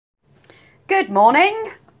Good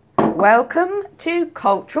morning. Welcome to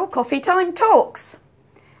Cultural Coffee Time Talks.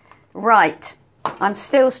 Right, I'm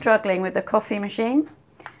still struggling with the coffee machine,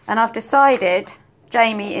 and I've decided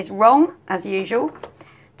Jamie is wrong, as usual.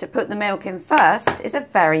 To put the milk in first is a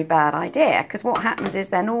very bad idea, because what happens is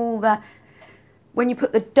then when you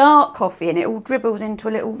put the dark coffee in, it all dribbles into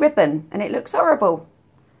a little ribbon and it looks horrible.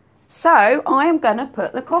 So I am going to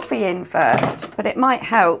put the coffee in first, but it might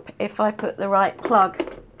help if I put the right plug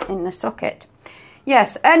in the socket.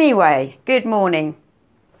 Yes, anyway, good morning.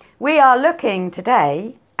 We are looking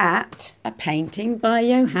today at a painting by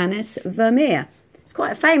Johannes Vermeer. It's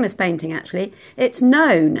quite a famous painting, actually. It's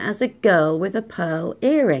known as The Girl with a Pearl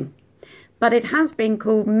Earring, but it has been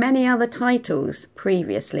called many other titles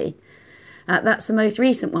previously. That's the most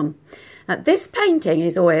recent one. This painting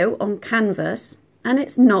is oil on canvas and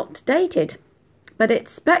it's not dated, but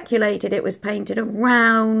it's speculated it was painted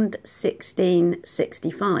around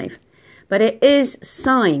 1665. But it is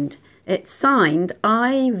signed. It's signed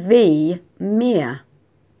I.V. Meer.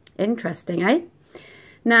 Interesting, eh?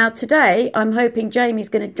 Now today I'm hoping Jamie's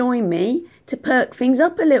going to join me to perk things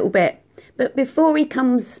up a little bit. But before he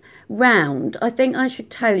comes round, I think I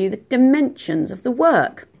should tell you the dimensions of the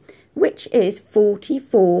work, which is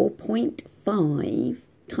 44.5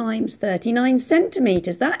 times 39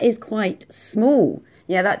 centimetres. That is quite small.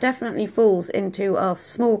 Yeah, that definitely falls into our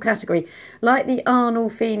small category. Like the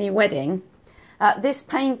Arnolfini wedding, this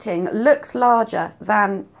painting looks larger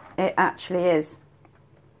than it actually is.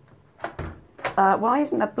 Why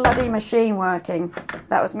isn't the bloody machine working?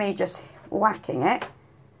 That was me just whacking it.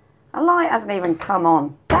 A light hasn't even come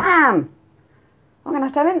on. Damn! I'm going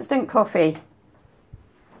to have instant coffee.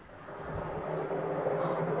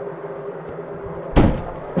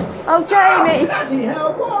 Oh, Jamie! Oh, bloody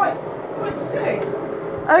hell, why? What's this?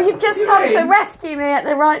 Oh, you've just come to rescue me at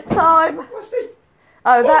the right time. What's this?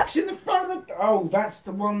 Oh, Box that's in the front of the... Oh, that's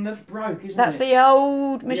the one that broke, isn't that's it? the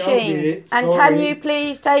old machine. bit, And sorry. can you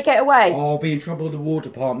please take it away? Oh, I'll be in trouble with the War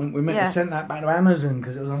Department. We meant Yeah. to send that back to Amazon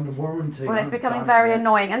because it was under warranty. Well, it's I becoming haven't very done it yet.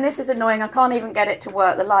 annoying. And this is annoying. I can't even get it to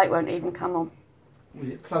work. The light won't even come on. Was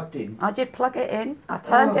it plugged in? I did plug it in. I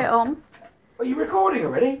turned it on. Are you recording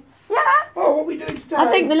already? Yeah. Oh, what are we doing today? I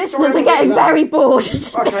think the listeners Sorry, are what getting we doing? very bored. To be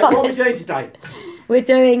Okay, what are we honest. doing today? We're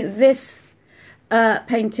doing this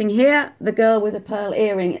painting here, The Girl with a Pearl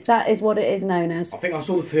Earring. That is what it is known as. I think I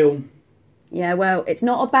saw the film. Yeah, well, it's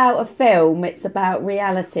not about a film. It's about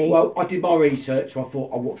reality. Well, I did my research, so I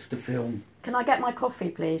thought I watched the film. Can I get my coffee,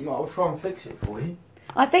 please? Well, I'll try and fix it for you.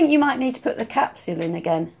 I think you might need to put the capsule in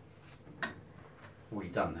again. Already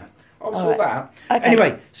done that. I'll All sort right. that. Okay.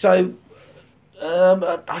 Anyway, so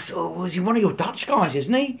I saw, was he one of your Dutch guys,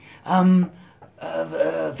 isn't he?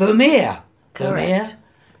 Vermeer. Vermeer.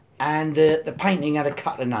 And the painting had a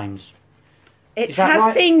couple of names. It Is that has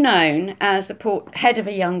right? been known as the head of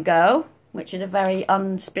a young girl, which is a very I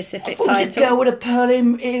unspecific thought it was a title. girl with a pearl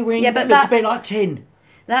earring. Yeah, but that looks a bit that's- like tin.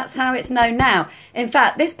 That's how it's known now. In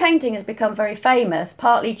fact, this painting has become very famous,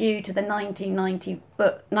 partly due to the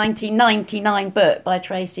 1999 book by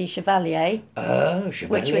Tracy Chevalier, Chevalier.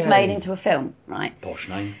 which was made into a film, right? Posh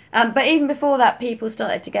name. But even before that, people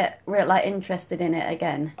started to get interested in it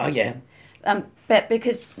again. Oh, yeah. But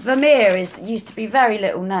because Vermeer used to be very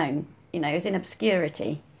little known, it was in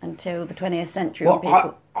obscurity until the 20th century. Well, when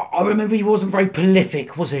people... I remember he wasn't very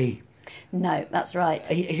prolific, was he? No, that's right.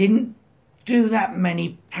 He didn't do that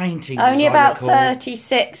many paintings. Only as I about recall.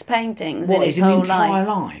 36 paintings in his his whole entire life.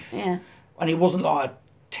 life? Yeah. And he wasn't like a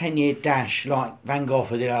 10-year dash like Van Gogh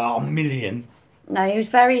who did a million. No, he was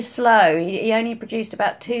very slow. He only produced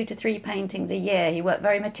about 2 to 3 paintings a year. He worked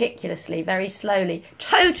very meticulously, very slowly.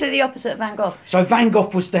 Totally the opposite of Van Gogh. So Van Gogh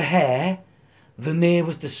was the hare, Vermeer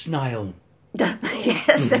was the snail.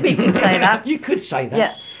 Yes, we can say that. You could say that.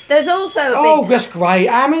 Yeah. There's also a Oh, big... that's great.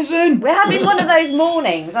 Amazon. We're having one of those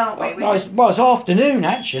mornings, aren't we? Well, it's afternoon,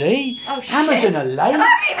 actually. Oh, shit. Amazon are I late.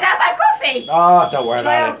 haven't even had my coffee. Oh, don't worry Shall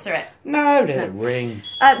I about it. answer it? No, let it ring.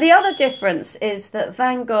 The other difference is that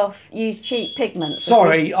Van Gogh used cheap pigments.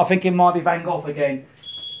 Sorry, I think it might be Van Gogh again.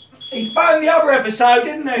 He phoned the other episode,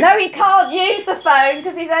 didn't he? No, he can't use the phone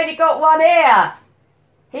because he's only got one ear.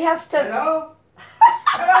 He has to... Hello?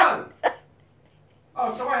 Hello?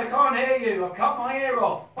 Oh, sorry, I can't hear you. I cut my ear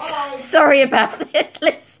off. Bye. Sorry about this,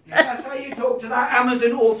 listen. Yeah, that's how you talk to that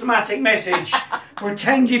Amazon automatic message.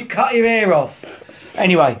 Pretend you've cut your ear off.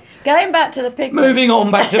 Anyway, Going back to the pigments. moving on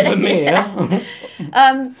back to Vermeer.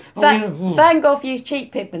 Van Gogh used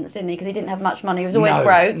cheap pigments, didn't he? Because he didn't have much money. He was always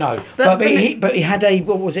broke. No, But but he had a,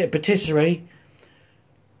 what was it, a patisserie?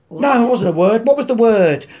 No, it wasn't a word. What was the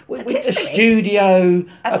word? A Patisserie? studio.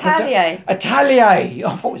 Atelier. Atelier.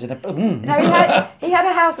 I thought it was in a. No, he had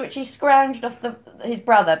a house which he scrounged off his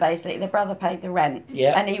brother. Basically, the brother paid the rent.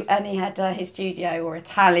 Yeah. And he had his studio or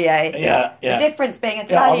atelier. Yeah. The difference being Yeah,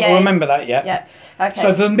 atelier. I remember that. Yeah. Yeah. Okay.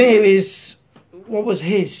 So Vermeer is. What was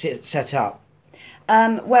his set up?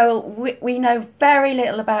 Well, we know very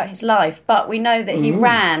little about his life, but we know that he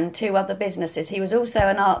ran 2 other businesses. He was also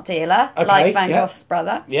an art dealer, like Van Gogh's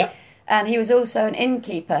brother. Yeah. And he was also an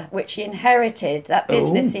innkeeper, which he inherited. That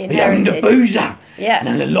business he He inherited. owned a boozer. Yeah.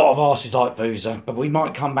 And a lot of artists like boozer, but we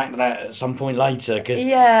might come back to that at some point later. Cause,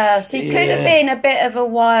 Yes, he could have been a bit of a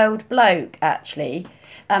wild bloke, actually,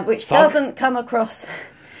 which Thug? doesn't come across...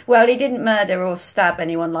 Well, he didn't murder or stab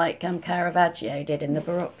anyone like Caravaggio did in the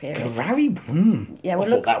Baroque period. Yeah, well, I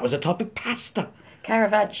thought that was a type of pasta.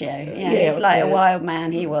 Caravaggio, he's like a wild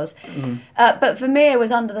man, he was. But Vermeer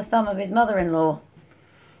was under the thumb of his mother-in-law.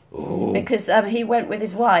 Because he went with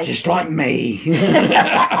his wife. Just like me. He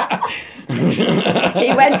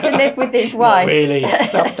went to live with his wife. Not really.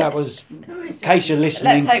 That was... In case you're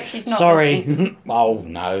listening... Let's hope she's not Sorry. listening. Oh,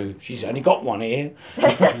 no. She's only got one ear.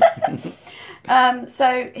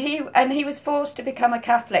 So he was forced to become a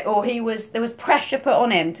Catholic, or there was pressure put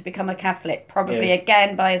on him to become a Catholic, probably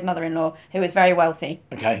again by his mother-in-law, who was very wealthy.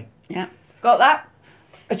 Okay. Yeah, got that?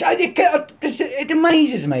 It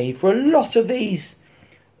amazes me, for a lot of these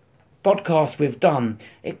podcasts we've done,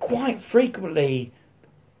 it quite frequently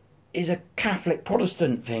is a Catholic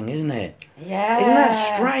Protestant thing, isn't it? Yeah. Isn't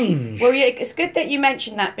that strange? Well, yeah, it's good that you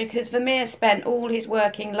mentioned that, because Vermeer spent all his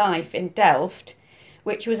working life in Delft,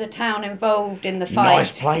 which was a town involved in the fight.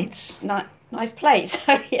 Nice plates. Nice plates,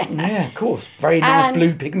 yeah. Yeah, of course. Very nice And-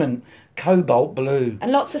 blue pigment. Cobalt blue.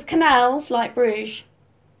 And lots of canals, like Bruges.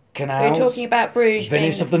 Canals. We were talking about Bruges.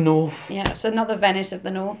 Venice being of the North. Yeah, it's another Venice of the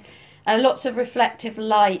North. And lots of reflective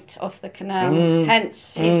light off the canals,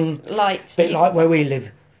 hence his light. Bit like where we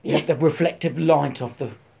live. Yeah. The reflective light off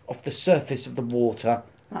the surface of the water.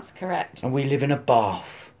 That's correct. And we live in a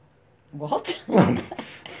bath. What?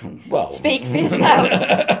 Well... Speak for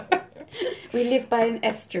yourself. We live by an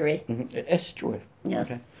estuary. Estuary.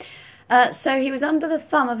 Yes. Okay. So he was under the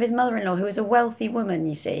thumb of his mother-in-law, who was a wealthy woman,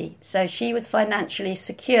 you see. So she was financially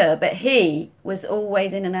secure, but he was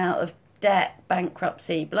always in and out of debt,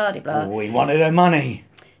 bankruptcy, blah-de-blah. Oh, he wanted her money.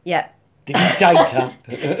 Yeah. Did he date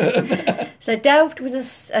her? So Delft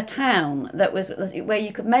was a town that was where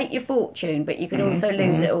you could make your fortune, but you could also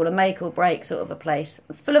lose it all, a make or break sort of a place,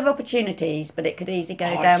 full of opportunities, but it could easily go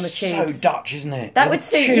down the it's tubes. so Dutch, isn't it? That would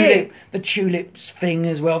suit you. The tulips thing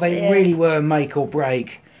as well. They really were make or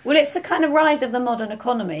break. Well, it's the kind of rise of the modern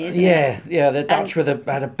economy, isn't it? Yeah. The Dutch had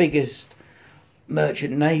the biggest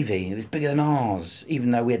merchant navy. It was bigger than ours.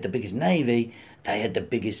 Even though we had the biggest navy, they had the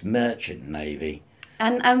biggest merchant navy.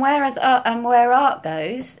 And where art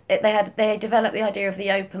goes, they developed the idea of the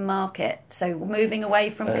open market. So moving away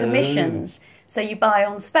from commissions, so you buy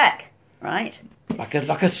on spec, right? Like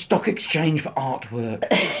a stock exchange for artwork.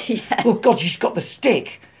 Yeah. Oh God, she's got the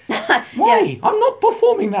stick. Why? I'm not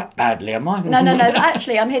performing that badly, am I? No.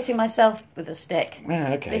 Actually, I'm hitting myself with a stick.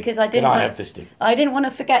 Yeah, okay. Because I didn't. I have the stick? I didn't want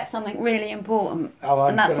to forget something really important, Oh, I'm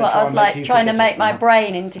and that's gonna what try I was and make like you trying to forget make it my now.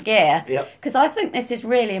 brain into gear. Yep. Because I think this is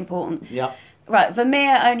really important. Yeah. Right,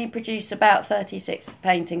 Vermeer only produced about 36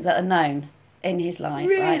 paintings that are known in his life.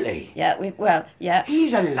 Right? Really? Yeah. Yeah.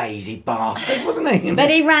 He's a lazy bastard, wasn't he? But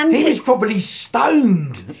he ran He to- was probably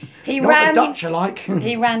stoned. He Not ran. the Dutch alike.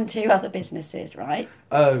 He ran 2 other businesses. Right.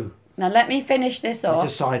 Oh, Now let me finish this it's off. a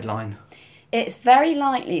sideline. It's very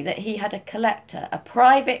likely that he had a collector, a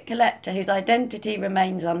private collector whose identity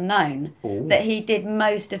remains unknown, that he did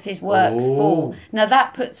most of his works for. Now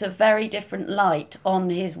that puts a very different light on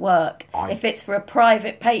his work if it's for a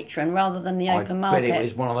private patron rather than the open market. I bet it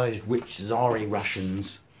was one of those rich Tsari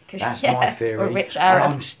Russians. That's Yeah, my theory. or rich Arab.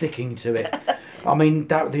 And I'm sticking to it. I mean,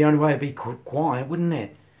 that the only way it'd be quiet, wouldn't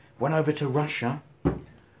it? Went over to Russia.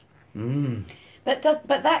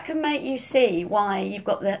 But that can make you see why you've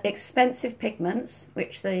got the expensive pigments,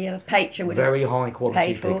 which the patron would Very high quality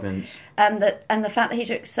paid for, pigments. and the fact that he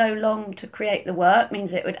took so long to create the work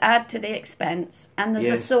means it would add to the expense, and there's a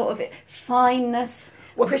Yes. sort of fineness,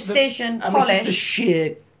 Well, precision, the polish.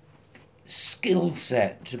 sheer skill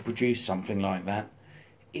set to produce something like that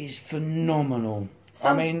is phenomenal.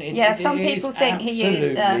 Some people think he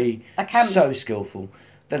used absolutely a camera. so skillful.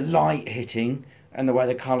 The light hitting and the way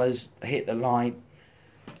the colours hit the light.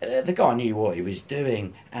 The guy knew what he was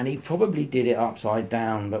doing, and he probably did it upside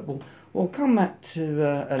down. But we'll come back to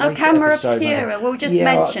a later Camera episode, Obscura. mate. We'll just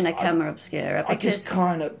mention a Camera Obscura I just because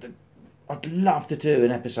kind of, I'd love to do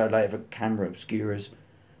an episode later for Camera Obscuras.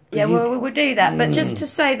 Yeah, well, we'll do that. But just to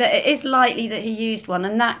say that it is likely that he used one,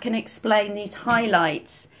 and that can explain these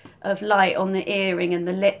highlights of light on the earring and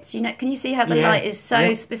the lips. You know, can you see how the light is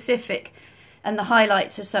so specific, and the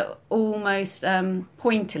highlights are so almost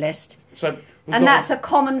pointillist? So, and that's a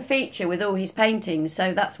common feature with all his paintings.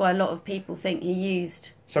 So that's why a lot of people think he used.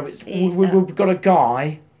 So we've got a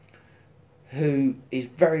guy who is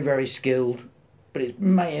very, very skilled, but it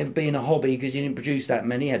may have been a hobby because he didn't produce that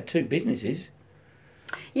many. He had 2 businesses.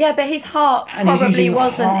 Yeah, but his heart probably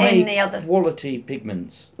wasn't in the other quality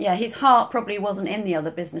pigments. Yeah, his heart probably wasn't in the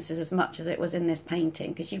other businesses as much as it was in this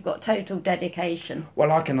painting, because you've got total dedication.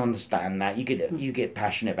 Well, I can understand that. You get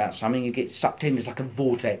passionate about something, you get sucked in. It's like a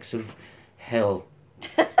vortex of hell.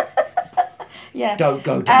 Yeah. Don't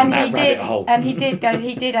go down that rabbit hole. And he did go.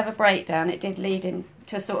 He did have a breakdown. It did lead him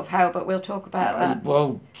to a sort of hell, but we'll talk about that.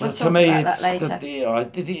 Well, we'll to me, about that later.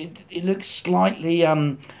 It looks slightly.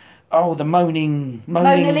 The moaning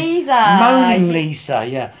Mona Lisa. Moaning Lisa,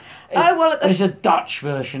 yeah. There's a Dutch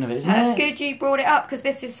version of it, isn't That's good you brought it up, because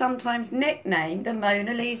this is sometimes nicknamed the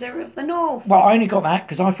Mona Lisa of the North. Well, I only got that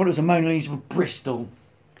because I thought it was a Mona Lisa of Bristol.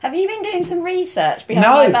 Have you been doing some research behind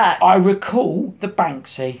my back? No, I recall the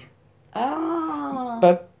Banksy. Ah.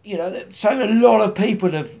 But, so a lot of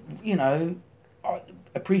people have,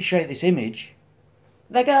 appreciate this image.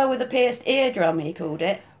 The girl with the pierced eardrum, he called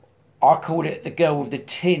it. I called it the girl with the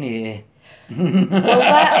tin ear. Well,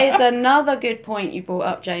 that is another good point you brought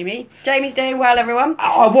up, Jamie. Jamie's doing well, everyone.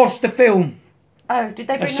 I watched the film. Oh, did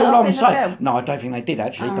they bring That's it all up I'm in the saying. film? No, I don't think they did,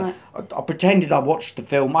 actually. Oh, but I pretended I watched the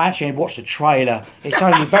film. I actually watched the trailer. It's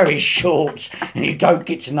only very short, and you don't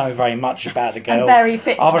get to know very much about the girl. And very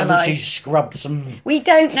fictionalised. Other than she scrubbed some We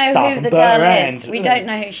don't know stuff who and the burnt girl her is. hand. We don't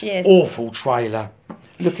know who she is. Awful trailer.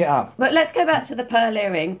 Look it up. But let's go back to the pearl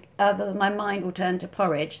earring. Otherwise, my mind will turn to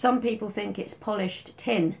porridge. Some people think it's polished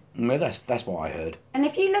tin. Well, that's what I heard. And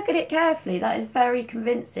if you look at it carefully, that is very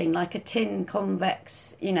convincing, like a tin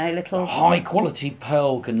convex, little... High quality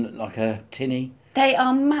pearl can look like a tinny. They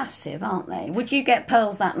are massive, aren't they? Would you get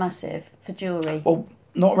pearls that massive for jewellery? Well,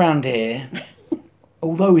 not round here.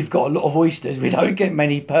 Although we've got a lot of oysters, we don't get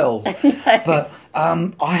many pearls. No. But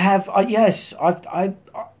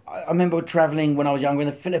I remember travelling when I was younger in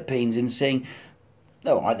the Philippines and seeing,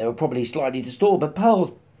 they were probably slightly distorted, but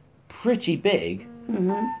pearls pretty big.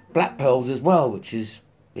 Mm-hmm. Black pearls as well, which is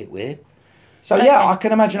a bit weird. So yeah, I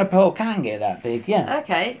can imagine a pearl can get that big, yeah.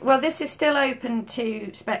 Okay, well this is still open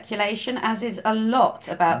to speculation, as is a lot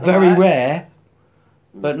about the Very work. rare,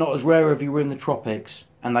 but not as rare if you were in the tropics.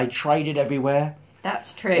 And they traded everywhere.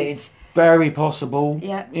 That's true. It's very possible,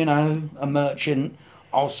 Yeah. A merchant,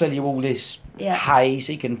 I'll sell you all this hay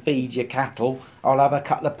so you can feed your cattle. I'll have a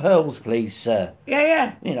couple of pearls, please, sir.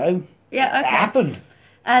 Yeah. Yeah, okay. It happened.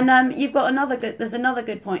 And you've got there's another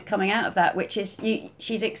good point coming out of that, which is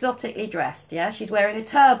she's exotically dressed, yeah? She's wearing a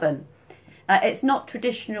turban. It's not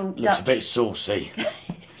traditional Looks Dutch. a bit saucy.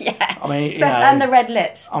 Yeah. I mean, and the red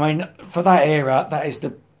lips. I mean, for that era, that is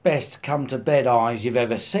the best come to bed eyes you've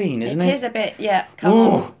ever seen, isn't it? It is a bit, come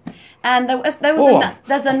on. And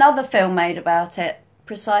there's another film made about it,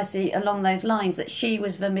 precisely along those lines, that she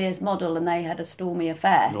was Vermeer's model and they had a stormy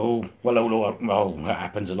affair. Oh, well, that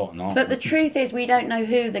happens a lot now. But the truth is, we don't know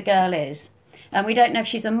who the girl is. And we don't know if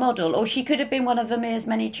she's a model, or she could have been one of Vermeer's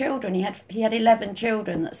many children. He had 11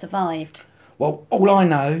 children that survived. Well, all I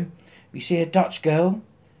know, if you see a Dutch girl,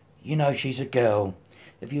 you know she's a girl.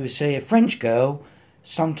 If you see a French girl,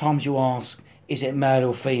 sometimes you ask, is it male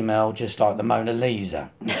or female, just like the Mona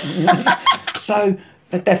Lisa? So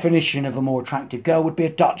the definition of a more attractive girl would be a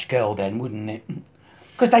Dutch girl then, wouldn't it?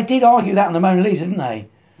 Because they did argue that on the Mona Lisa, didn't they?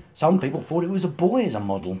 Some people thought it was a boy as a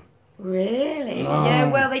model. Really? Oh. Yeah,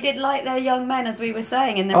 well, they did like their young men, as we were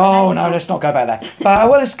saying, in the Renaissance. Oh, no, let's not go about that. But,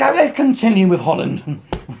 let's continue with Holland.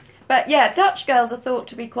 But, yeah, Dutch girls are thought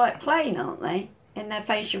to be quite plain, aren't they, in their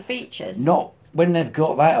facial features? Not when they've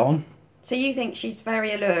got that on. So you think she's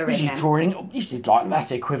very alluring? She's drawing, that's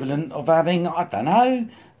the equivalent of having, I don't know,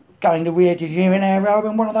 going to Rio de Janeiro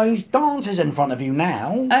in one of those dances in front of you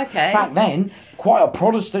now. Okay. Back then, quite a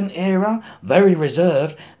Protestant era, very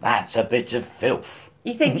reserved. That's a bit of filth.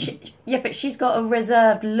 You think but she's got a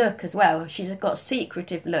reserved look as well. She's got a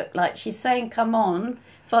secretive look. Like, she's saying, come on,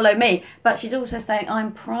 follow me. But she's also saying,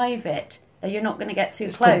 I'm private. You're not going to get too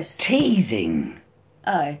close. It's teasing.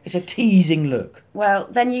 Oh. It's a teasing look. Well,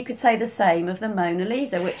 then you could say the same of the Mona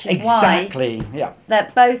Lisa, which is exactly, yeah.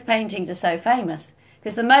 That both paintings are so famous.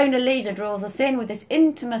 Because the Mona Lisa draws us in with this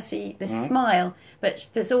intimacy, this smile, but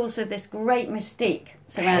there's also this great mystique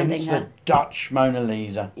surrounding her. The Dutch Mona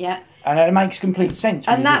Lisa. Yeah. And it makes complete sense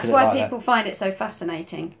when and you that's look at it why like people find it so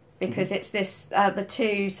fascinating. because it's this the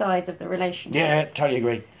two sides of the relationship. Yeah, totally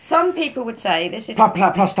agree. Some people would say this is...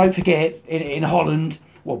 Plus, don't forget, in Holland,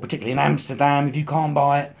 well, particularly in Amsterdam, if you can't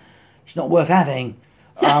buy it, it's not worth having.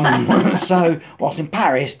 So, whilst in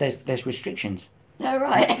Paris, there's restrictions. Oh,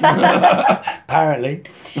 right. Apparently.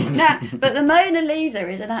 Now, but the Mona Lisa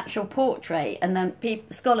is an actual portrait, and then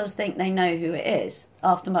scholars think they know who it is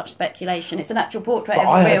after much speculation. It's an actual portrait of a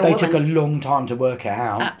real woman. I heard they took a long time to work it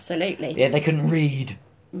out. Absolutely. Yeah, they couldn't read.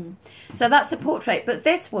 So that's a portrait. But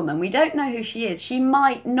this woman, we don't know who she is. She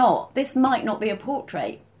might not. This might not be a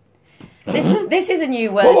portrait. This is a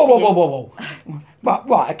new word. Whoa.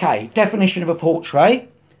 Right, okay. Definition of a portrait.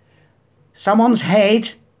 Someone's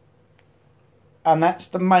head, and that's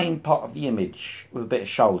the main part of the image with a bit of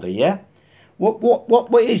shoulder, yeah?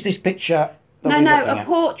 What is this picture that we're looking at?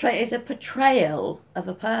 Portrait is a portrayal of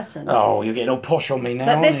a person. Oh, you're getting all posh on me now,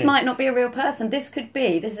 But this aren't you? might not be a real person. This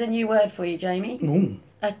is a new word for you, Jamie. Ooh.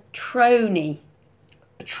 A trony.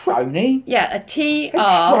 A trony? Yeah, a A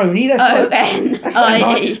trony?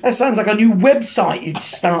 T-R-O-N-I-E. That sounds like a new website you'd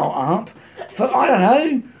start up for, I don't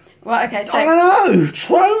know. Right, okay, so... I don't know,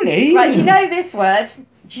 trony? Right, you know this word?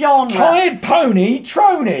 Genre. Tired pony,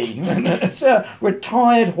 trony. It's a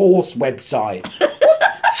retired horse website.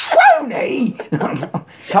 Trony?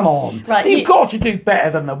 Come on. Right, You've got to do better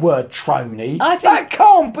than the word trony. I think- That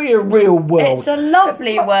can't be a real word. It's a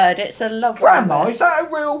lovely word. It's a lovely Grandma, word. is that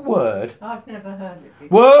a real word? I've never heard it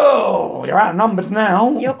before. Whoa, you're outnumbered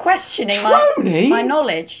now. You're questioning Trony? my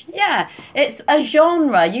knowledge. Yeah, it's a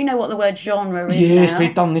genre. You know what the word genre is Yes, now.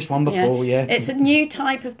 we've done this one before, yeah. It's a new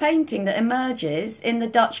type of painting that emerges in the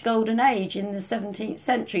Dutch Golden Age in the 17th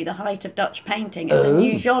century, the height of Dutch painting. It's a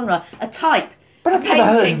new genre, a type. But I've never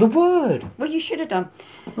heard of the word. Well, you should have done.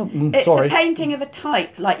 Oh, It's sorry. a painting of a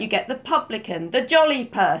type, like you get the publican, the jolly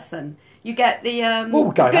person, you get the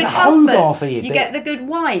we're going good on a husband, Hogarth here, you bit. get the good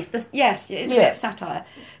wife. Yes, it's a bit of satire.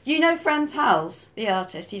 You know Frans Hals, the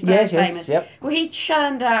artist? He's very famous. Yep. Well, he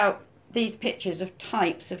churned out these pictures of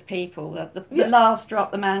types of people. The last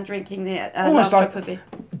drop, the man drinking the Almost last like drop of beer.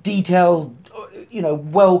 detailed,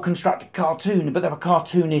 well-constructed cartoon, but they were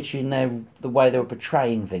cartoonish in the way they were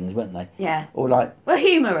portraying things, weren't they? Yeah. Or like Well,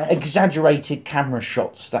 humorous. exaggerated camera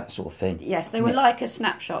shots, that sort of thing. Yes, they were like a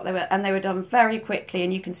snapshot. They were done very quickly,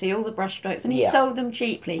 and you can see all the brushstrokes. And he sold them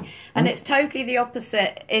cheaply, and it's totally the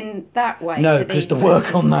opposite in that way. No, to because these the work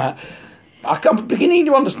paintings. on that. I'm beginning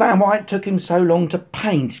to understand why it took him so long to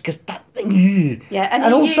paint, because that thing. Yeah, and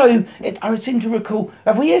and he also, I seem to recall.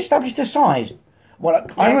 Have we established the size? Well,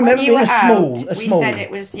 I Yeah, remember when you being were a out, small. We said it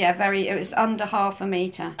was it was under half a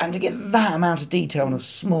metre. And to get that amount of detail on a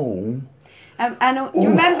small. You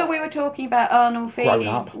remember we were talking about Grown Arnolfini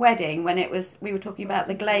up. wedding when we were talking about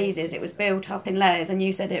the glazes. It was built up in layers, and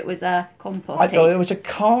you said it was a compost I heap. thought it was a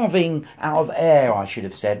carving out of air, I should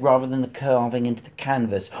have said, rather than the carving into the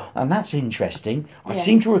canvas. And that's interesting. I Yes.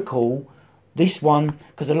 seem to recall this one,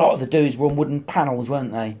 because a lot of the dudes were on wooden panels,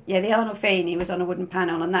 weren't they? Yeah, the Arnolfini was on a wooden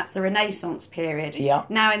panel, and that's the Renaissance period. Yeah.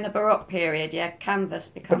 Now in the Baroque period, canvas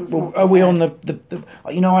becomes more Are we on preferred. the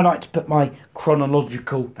I like to put my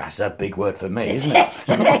chronological, that's a big word for me, isn't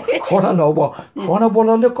it?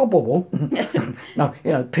 Chronological,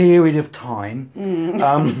 no, period of time.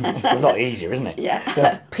 It's a lot easier, isn't it? Yeah.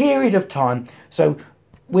 So, period of time. So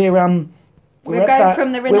we're We're at going that-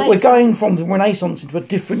 from the We're going Renaissance. from the Renaissance into a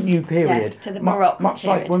different new period. to the Baroque Much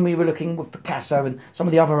period. like when we were looking with Picasso and some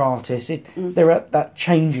of the other artists, they're at that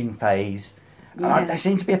changing phase. Yes. There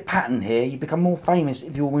seems to be a pattern here. You become more famous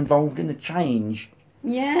if you're involved in the change.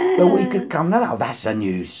 Yeah. But we could come now. That's a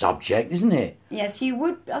new subject, isn't it? Yes, you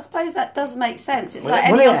would. I suppose that does make sense. It's Well, like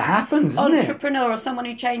well, any it happens, doesn't it? entrepreneur or someone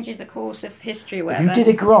who changes the course of history or If whatever. you did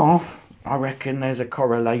a graph, I reckon there's a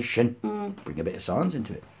correlation. Bring a bit of science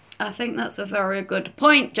into it. I think that's a very good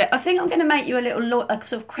point, Jeff. I think I'm going to make you a little a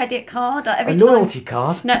sort of credit card. Like A every loyalty time.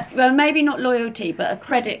 card. No, well, maybe not loyalty, but a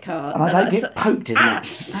credit card. And I don't That's- get poked as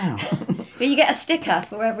much. Ow. But you get a sticker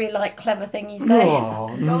for every clever thing you say.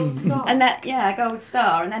 Oh, Gold star. And that, a gold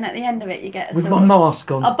star, and then at the end of it you get a with sort my of,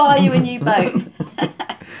 mask on. I'll buy you a new boat.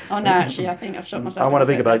 Oh no, actually, I think I've shot myself. I in want a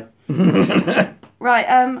the bigger foot. boat. Right,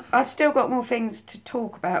 I've still got more things to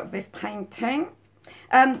talk about with this painting.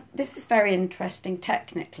 This is very interesting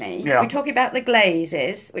technically. Yeah. We're talking about the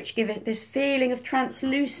glazes, which give it this feeling of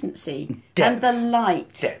translucency Depth. and the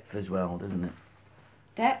light. Depth as well, doesn't it?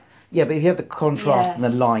 Depth? Yeah, but if you have the contrast and the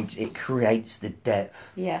Yes. light, it creates the depth.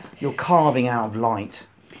 Yes. You're carving out of light.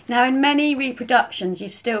 Now, in many reproductions,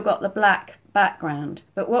 you've still got the black background.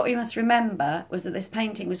 But what we must remember was that this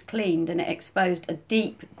painting was cleaned and it exposed a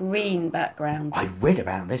deep green background. I read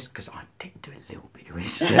about this because I did do a little bit of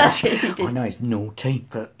research. I know it's naughty,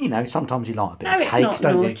 but you know, sometimes you like a bit of cake, not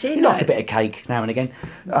don't naughty, you? You like a bit of cake now and again.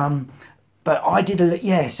 But I did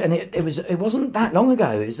and it wasn't that long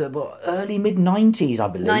ago. It was early mid-90s, I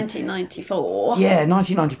believe. 1994. Yeah,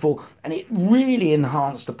 1994, and it really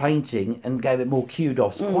enhanced the painting and gave it more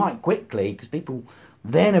kudos quite quickly because people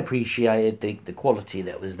then appreciated the quality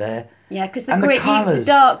that was there. Yeah, because the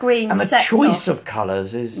dark green and the sets choice off. of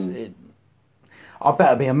colours is. I bet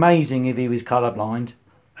it'd be amazing if he was colourblind.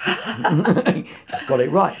 Just got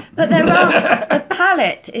it right. But the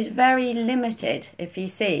palette is very limited. If you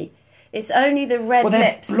see, it's only the red Well,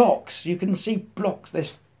 they're lips. blocks. You can see blocks.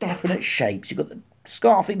 There's definite shapes. You've got the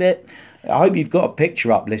scarfy bit. I hope you've got a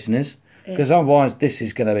picture up, listeners, because otherwise this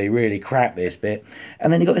is going to be really crap, this bit.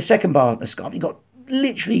 And then you've got the second bar of the scarf. You've got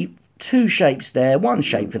literally 2 shapes there, 1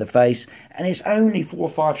 shape for the face, and it's only 4 or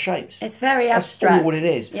 5 shapes. It's very That's abstract. all what it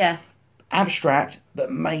is. Yeah. Abstract,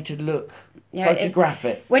 but made to look photographic.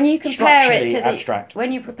 photographic. When you compare it to abstract.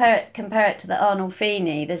 when you compare it to the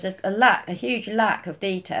Arnolfini, there's a huge lack of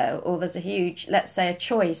detail, or there's a huge, let's say, a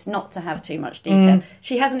choice not to have too much detail.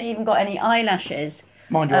 She hasn't even got any eyelashes.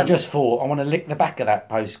 Mind you, I just thought I want to lick the back of that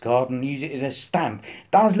postcard and use it as a stamp.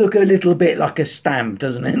 It does look a little bit like a stamp,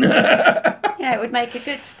 doesn't it? Yeah, it would make a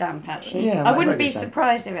good stamp, actually. Yeah, I wouldn't make a be stamp.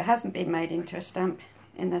 surprised if it hasn't been made into a stamp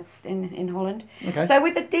in Holland. Okay. So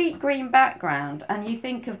with a deep green background, and you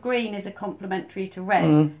think of green as a complementary to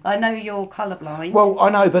red. I know you're colourblind. Well, I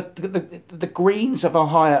know, but the greens of a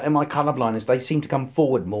higher in my colour blindness, they seem to come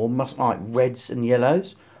forward more, much like reds and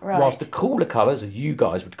yellows. Right. Whilst the cooler colours, as you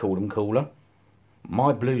guys would call them cooler,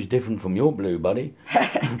 my blue's different from your blue, buddy.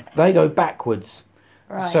 They go backwards.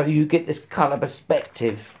 Right. So you get this colour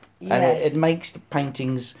perspective, and Yes. it makes the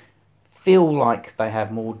paintings feel like they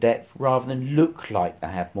have more depth rather than look like they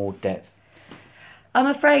have more depth. I'm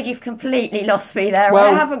afraid you've completely lost me there.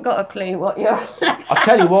 Well- I haven't got a clue what you're... I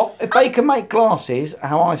tell you what, if they can make glasses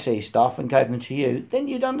how I see stuff and gave them to you, then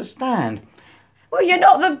you'd understand. Well, you're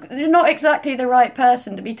not exactly the right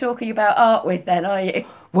person to be talking about art with, then, are you?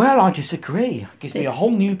 Well, I disagree. It gives me a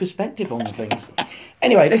whole new perspective on things.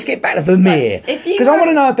 Anyway, let's get back to Vermeer. If you Because I were- want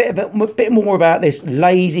to know a bit more about this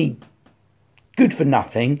lazy, good for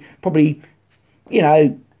nothing, probably,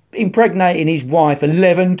 impregnating his wife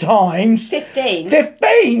 11 times. 15.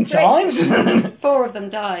 15 times? 4 of them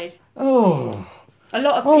died. Oh, A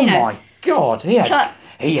lot of, my God. Chuck-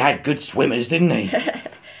 He had good swimmers, didn't he?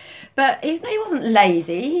 But he wasn't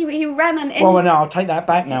lazy. He ran an... Well, no, I'll take that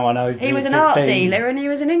back now, I know. He was an art dealer and he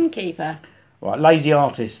was an innkeeper. Right, lazy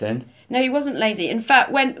artist then. No, he wasn't lazy. In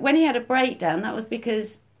fact, when he had a breakdown, that was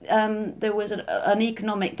because there was an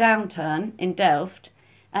economic downturn in Delft,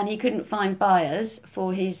 and he couldn't find buyers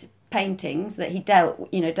for his paintings that he dealt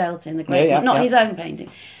in the great, not his own painting.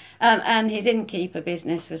 And his innkeeper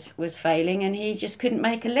business was failing, and he just couldn't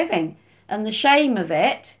make a living. And the shame of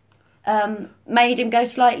it made him go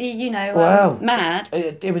slightly, mad.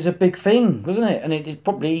 It was a big thing, wasn't it? And it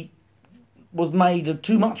probably was made of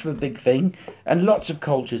too much of a big thing. And lots of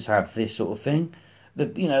cultures have this sort of thing.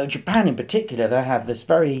 Japan in particular, they have this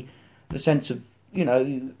the sense of,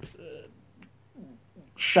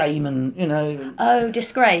 shame and,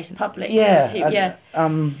 disgrace, public. Yeah.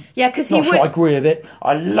 Because he not would... sure I agree with it.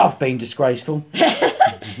 I love being disgraceful.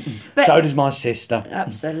 But- So does my sister.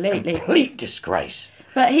 Absolutely. Complete disgrace.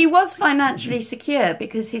 But he was financially secure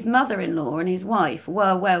because his mother-in-law and his wife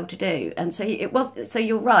were well-to-do, and so So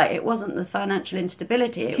you're right; it wasn't the financial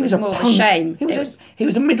instability; it was more of a shame. He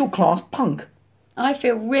was a middle-class punk. I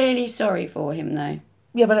feel really sorry for him, though.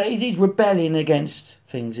 Yeah, but he's rebelling against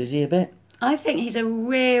things, is he a bit? I think he's a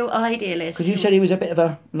real idealist. Because you said he was a bit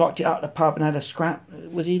of liked it out at the pub and had a scrap.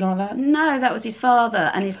 Was he like that? No, that was his father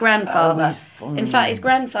and his grandfather. Oh, In fact, his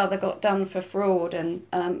grandfather got done for fraud, and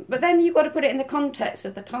but then you've got to put it in the context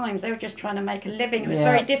of the times. They were just trying to make a living. It was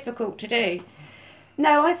very difficult to do.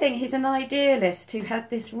 No, I think he's an idealist who had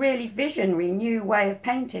this really visionary new way of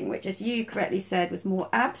painting, which, as you correctly said, was more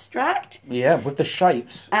abstract. Yeah, with the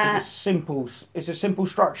shapes. It's a simple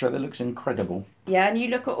structure that looks incredible. Yeah, and you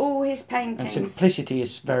look at all his paintings. And simplicity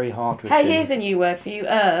is very hard to Hey, achieve. here's a new word for you,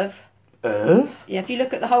 Irv. Irv? Yeah, if you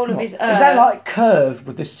look at the whole of his Is that Irv. like curve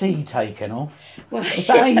with the C taken off? Well, Is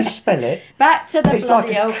that how you spell it? back to the It's like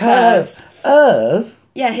bloody a old curve. curves. Irv?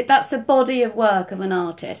 Yeah, that's the body of work of an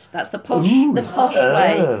artist. That's the posh,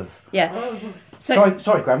 way. Irv. Yeah. So,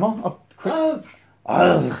 Sorry, Grandma. Irv.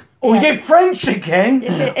 Oh, is it French again?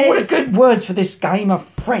 Yes, it What is. a good words for this game of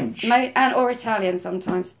French. Or Italian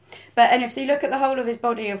sometimes. But and if you look at the whole of his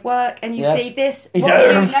body of work and you Yes. see this, His what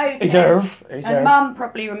Irv. you notice, His Irv. His and Irv. Mum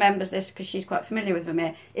probably remembers this because she's quite familiar with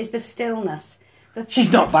Vermeer, is the stillness.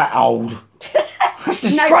 She's not that old. That's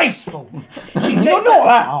disgraceful. You're not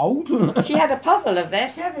that old. She had a puzzle of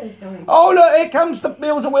this. Oh, look, here comes the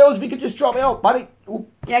Meals on Wheels. If you could just drop it off, buddy. Oh.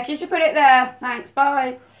 Yeah, you should put it there. Thanks,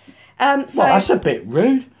 bye. So, Well, that's a bit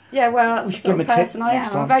rude. yeah, well, that's We the should sort give of him a tip person I next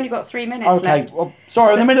am. time. I've only got 3 minutes Okay, left. well,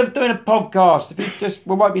 sorry, in the middle of doing a podcast. If you just,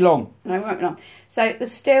 we won't be long. No, it won't be long. So the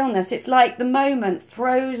stillness, it's like the moment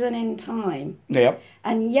frozen in time. Yeah.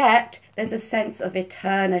 And yet there's a sense of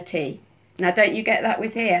eternity. Now, don't you get that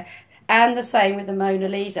with here? And the same with the Mona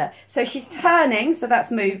Lisa. So she's turning, so that's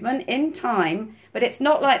movement in time, but it's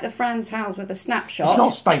not like the Franz Hals with a snapshot. It's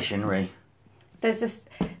not stationary. There's this,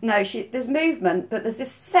 no, there's movement, but there's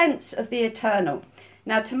this sense of the eternal.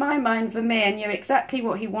 Now, to my mind, Vermeer knew exactly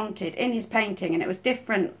what he wanted in his painting, and it was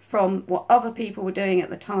different from what other people were doing at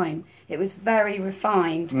the time. It was very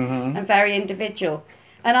refined and very individual.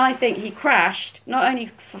 And I think he crashed, not only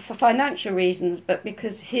for financial reasons, but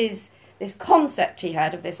because this concept he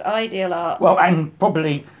had of this ideal art Well, and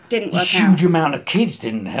probably didn't the work huge out. amount of kids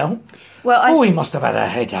didn't help. Well, He must have had a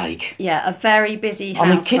headache. yeah, a very busy I household.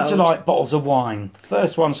 mean, kids are like bottles of wine.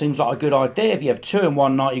 First one seems like a good idea. If you have 2 in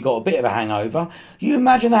one night, you got a bit of a hangover. You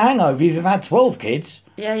imagine the hangover if you've had 12 kids.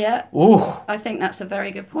 Yeah. Ooh. I think that's a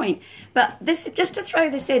very good point. But this, just to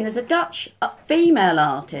throw this in, there's a Dutch female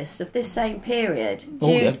artist of this same period,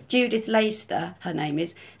 yeah. Judith Leyster, her name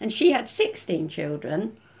is, and she had 16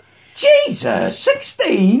 children. Jesus,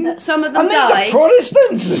 16? Some of them and died. these are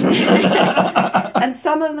Protestants. And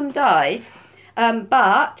some of them died,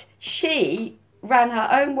 but she ran her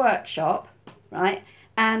own workshop, right,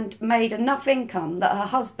 and made enough income that her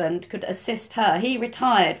husband could assist her. He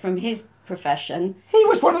retired from his profession. He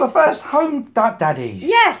was one of the first home daddies.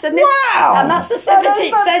 Yes, and this, Wow! and that's the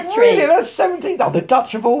 17th century. Really, that's 17th. Oh, the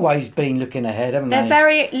Dutch have always been looking ahead, haven't They're they?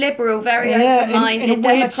 very liberal, very open-minded, in a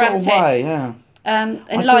weird sort democratic, of way, yeah. I do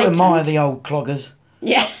enlightened. admire the old cloggers.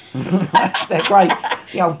 Yeah. They're great.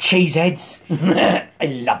 The old cheeseheads. I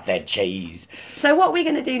love their cheese. So what are we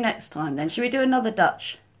going to do next time then? Should we do another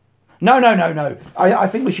Dutch? No. I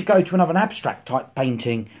think we should go to another abstract type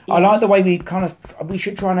painting. I Yes. like the way we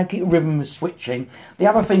should try and keep a rhythm of switching. The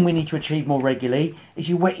other thing we need to achieve more regularly is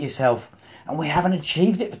you wet yourself. And we haven't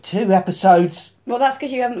achieved it for 2 episodes. Well, that's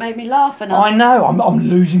because you haven't made me laugh enough. I know, I'm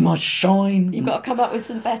losing my shine. You've got to come up with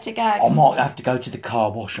some better gags. I might have to go to the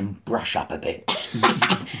car wash and brush up a bit.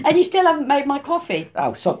 And you still haven't made my coffee.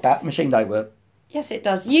 Oh, sod that, machine don't work. Yes, it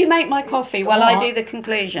does. You make my coffee while I do the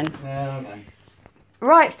conclusion.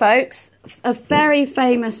 Right, folks, a very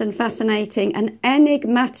famous and fascinating and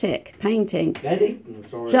enigmatic painting. Eddie? I'm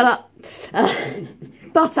sorry. Shut up.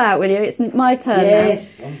 Butt out, will you? It's my turn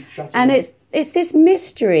Yes, now. I'm shutting And up. it's this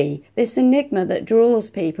mystery, this enigma that draws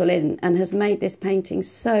people in and has made this painting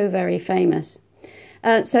so very famous.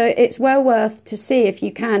 So it's well worth to see if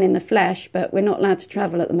you can in the flesh, but we're not allowed to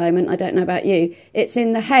travel at the moment. I don't know about you. It's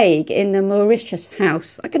in The Hague, in the Mauritius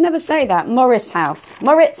House. I can never say that. Moritz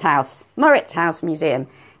House Museum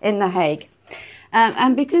in The Hague.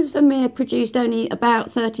 And because Vermeer produced only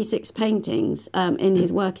about 36 paintings in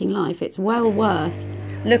his working life, it's well worth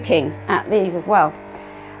looking at these as well.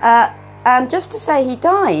 And just to say, he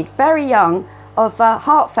died very young of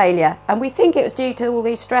heart failure, and we think it was due to all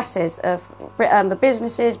these stresses of the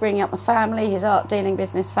businesses, bringing up the family, his art dealing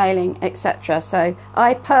business failing, etc. So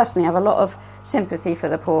I personally have a lot of sympathy for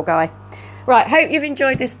the poor guy. Right, hope you've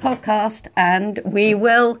enjoyed this podcast, and we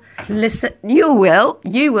will listen. You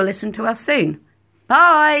will listen to us soon.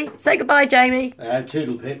 Bye. Say goodbye, Jamie.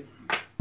 Toodle pip.